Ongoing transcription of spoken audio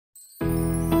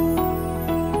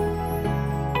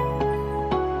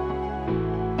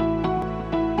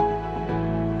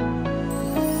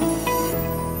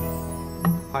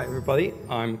everybody.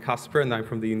 I'm Casper, and I'm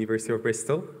from the University of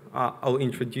Bristol. I'll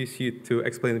introduce you to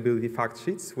explainability fact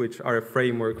sheets, which are a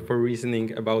framework for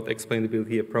reasoning about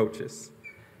explainability approaches.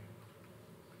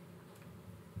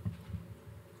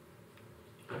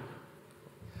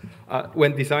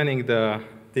 When designing the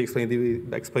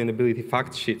explainability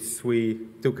fact sheets, we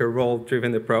took a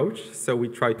role-driven approach, so we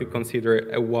tried to consider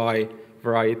a wide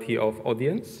variety of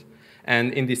audience.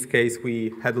 And in this case,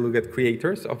 we had a look at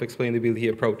creators of explainability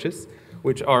approaches,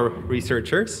 which are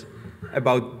researchers,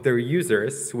 about their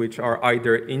users, which are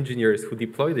either engineers who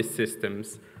deploy these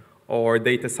systems or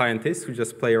data scientists who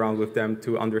just play around with them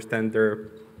to understand their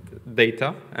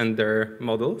data and their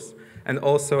models, and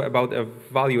also about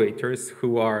evaluators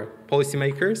who are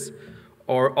policymakers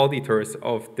or auditors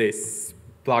of these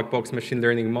black box machine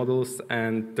learning models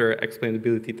and their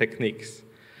explainability techniques.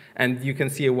 And you can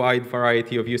see a wide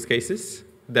variety of use cases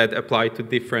that apply to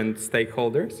different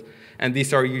stakeholders. And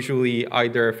these are usually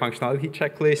either functionality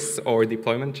checklists or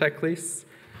deployment checklists,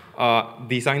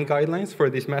 design guidelines for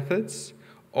these methods,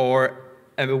 or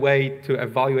a way to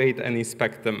evaluate and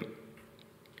inspect them.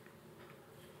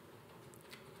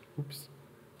 Oops.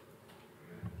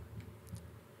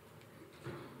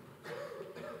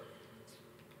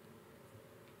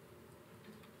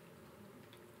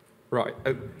 Right,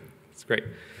 oh, that's great.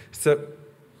 So,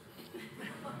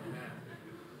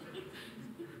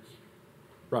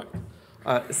 right.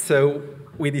 So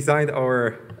we designed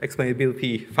our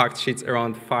explainability fact sheets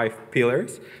around 5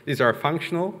 pillars. These are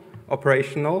functional,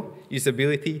 operational,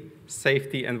 usability,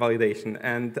 safety, and validation.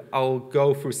 And I'll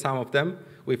go through some of them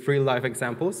with real-life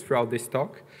examples throughout this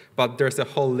talk, but there's a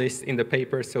whole list in the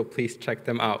paper, so please check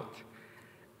them out.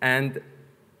 And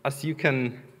as you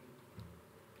can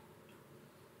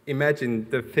imagine,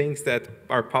 the things that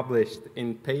are published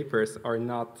in papers are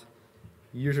not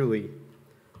usually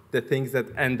the things that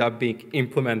end up being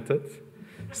implemented.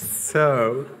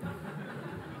 So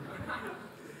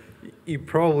you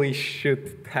probably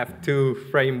should have two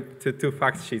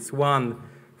fact sheets. One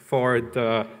for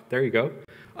the, there you go,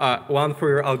 one for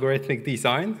your algorithmic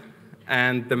design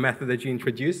and the method that you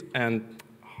introduce, and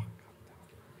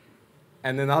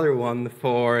another one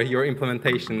for your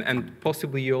implementation. And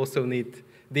possibly you also need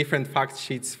different fact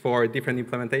sheets for different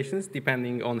implementations,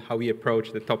 depending on how we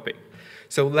approach the topic.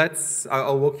 So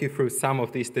I'll walk you through some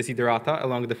of these desiderata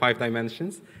along the 5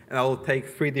 dimensions, and I'll take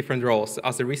 3 different roles: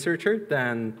 as a researcher,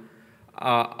 then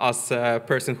as a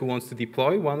person who wants to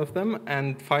deploy one of them,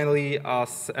 and finally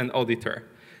as an auditor.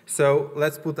 So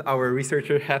let's put our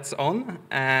researcher hats on,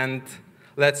 and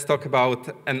let's talk about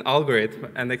an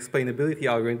algorithm, an explainability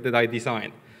algorithm that I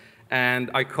designed.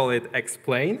 And I call it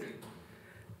Explain.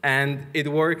 And it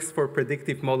works for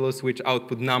predictive models which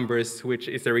output numbers, which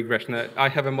is a regression. I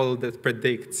have a model that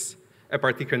predicts a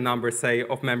particular number, say,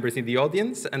 of members in the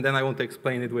audience, and then I want to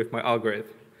explain it with my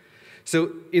algorithm.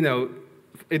 So, you know,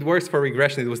 it works for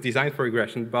regression. It was designed for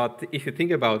regression. But if you think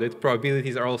about it,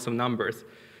 probabilities are also numbers.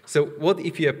 So what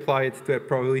if you apply it to a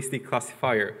probabilistic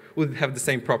classifier? Would it have the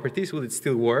same properties? Would it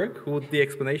still work? Would the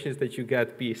explanations that you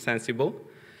get be sensible?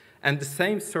 And the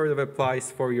same sort of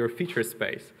applies for your feature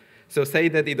space. So say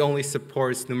that it only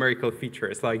supports numerical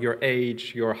features like your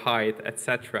age, your height,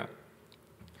 etc.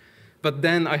 But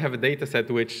then I have a data set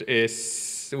which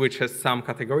has some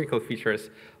categorical features,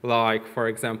 like, for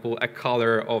example, a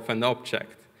color of an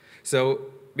object.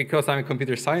 So because I'm a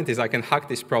computer scientist, I can hack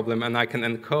this problem and I can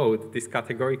encode this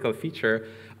categorical feature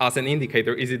as an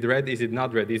indicator. Is it red? Is it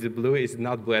not red? Is it blue? Is it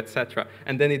not blue? Etc.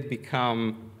 And then it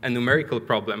becomes a numerical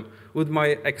problem. Would my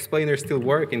explainer still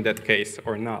work in that case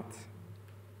or not?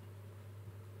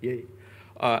 Yay.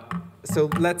 So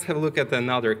let's have a look at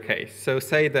another case. So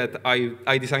say that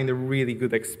I designed a really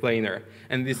good explainer,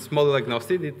 and this model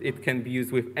agnostic, it can be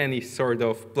used with any sort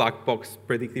of black box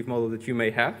predictive model that you may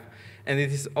have, and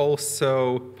it is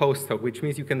also post hoc, which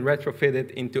means you can retrofit it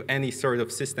into any sort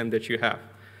of system that you have.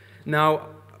 Now,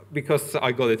 because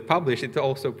I got it published, it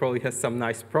also probably has some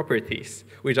nice properties,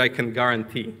 which I can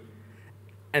guarantee.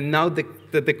 And now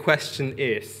the question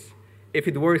is, if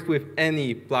it works with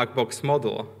any black box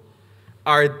model,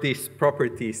 are these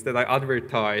properties that I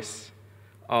advertise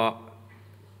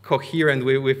coherent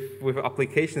with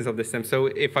applications of the system? So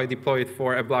if I deploy it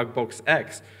for a black box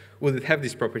X, would it have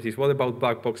these properties? What about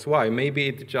black box Y? Maybe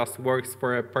it just works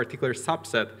for a particular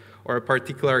subset, or a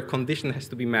particular condition has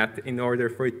to be met in order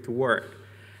for it to work.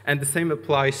 And the same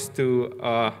applies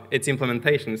to its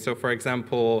implementation. So for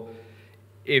example,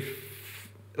 if,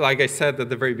 like I said at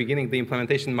the very beginning, the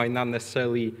implementation might not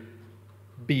necessarily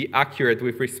be accurate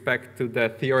with respect to the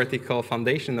theoretical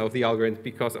foundation of the algorithm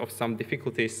because of some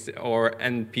difficulties or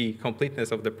NP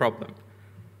completeness of the problem.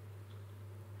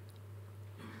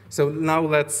 So now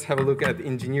let's have a look at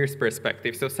engineer's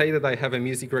perspective. So say that I have a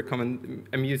music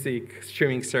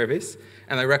streaming service,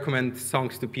 and I recommend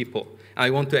songs to people. And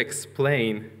I want to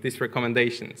explain these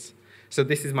recommendations. So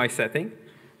this is my setting.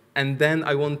 And then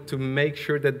I want to make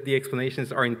sure that the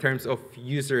explanations are in terms of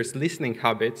users' listening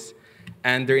habits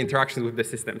and their interactions with the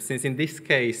system. Since in this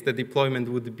case, the deployment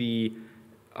would be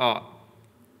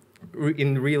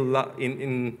in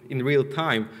real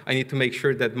time, I need to make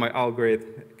sure that my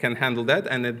algorithm can handle that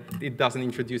and that it doesn't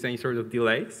introduce any sort of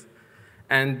delays.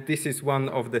 And this is one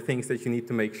of the things that you need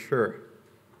to make sure.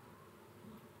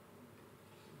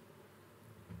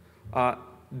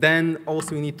 Then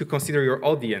also you need to consider your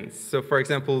audience. So for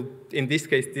example, in this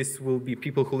case, this will be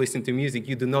people who listen to music.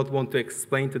 You do not want to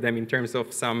explain to them in terms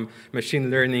of some machine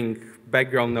learning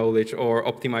background knowledge or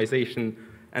optimization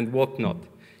and whatnot.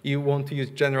 You want to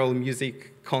use general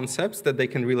music concepts that they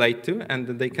can relate to and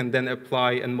that they can then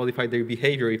apply and modify their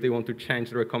behavior if they want to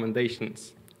change the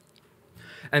recommendations.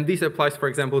 And this applies, for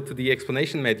example, to the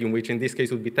explanation medium, which in this case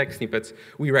would be text snippets.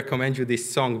 We recommend you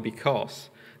this song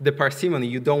because. The parsimony,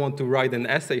 you don't want to write an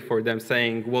essay for them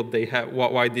saying what they have,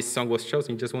 why this song was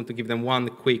chosen. You just want to give them one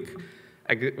quick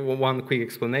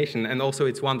explanation. And also,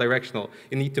 it's one-directional.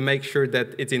 You need to make sure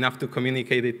that it's enough to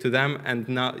communicate it to them and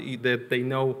that they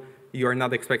know you are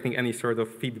not expecting any sort of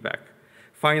feedback.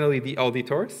 Finally, the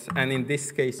auditors. And in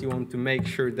this case, you want to make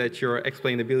sure that your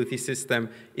explainability system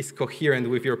is coherent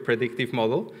with your predictive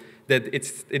model, that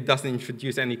it doesn't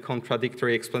introduce any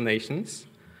contradictory explanations.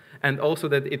 And also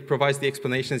that it provides the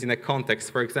explanations in a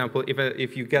context. For example,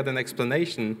 if you get an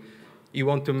explanation, you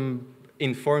want to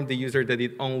inform the user that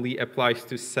it only applies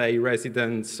to, say,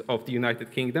 residents of the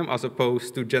United Kingdom, as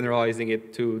opposed to generalizing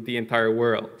it to the entire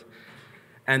world.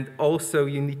 And also,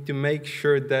 you need to make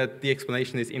sure that the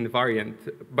explanation is invariant,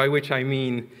 by which I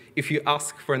mean, if you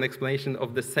ask for an explanation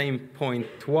of the same point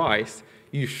twice,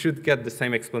 you should get the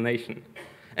same explanation.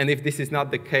 And if this is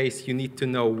not the case, you need to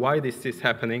know why this is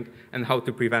happening and how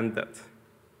to prevent that.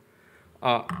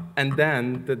 And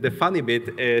then the funny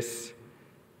bit is,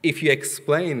 if you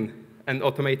explain an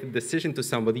automated decision to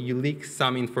somebody, you leak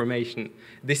some information.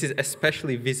 This is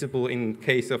especially visible in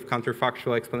case of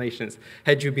counterfactual explanations.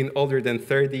 Had you been older than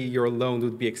 30, your loan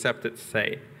would be accepted,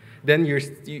 say. Then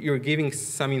you're giving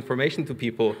some information to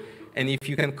people, and if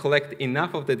you can collect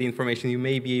enough of that information, you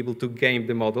may be able to game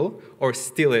the model or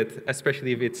steal it,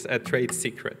 especially if it's a trade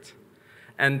secret.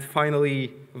 And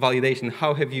finally, validation.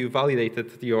 How have you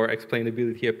validated your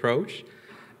explainability approach?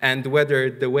 And whether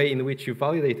the way in which you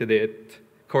validated it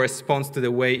corresponds to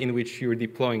the way in which you're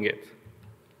deploying it.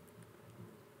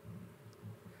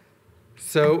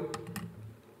 So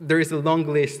there is a long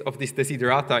list of these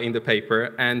desiderata in the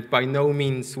paper, and by no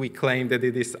means we claim that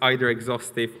it is either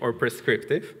exhaustive or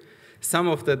prescriptive. Some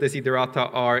of the desiderata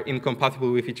are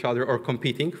incompatible with each other or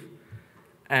competing,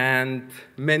 and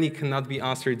many cannot be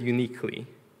answered uniquely.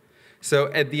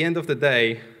 So at the end of the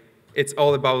day, it's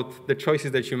all about the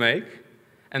choices that you make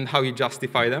and how you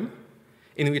justify them,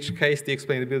 in which case the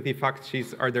explainability fact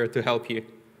sheets are there to help you.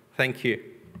 Thank you.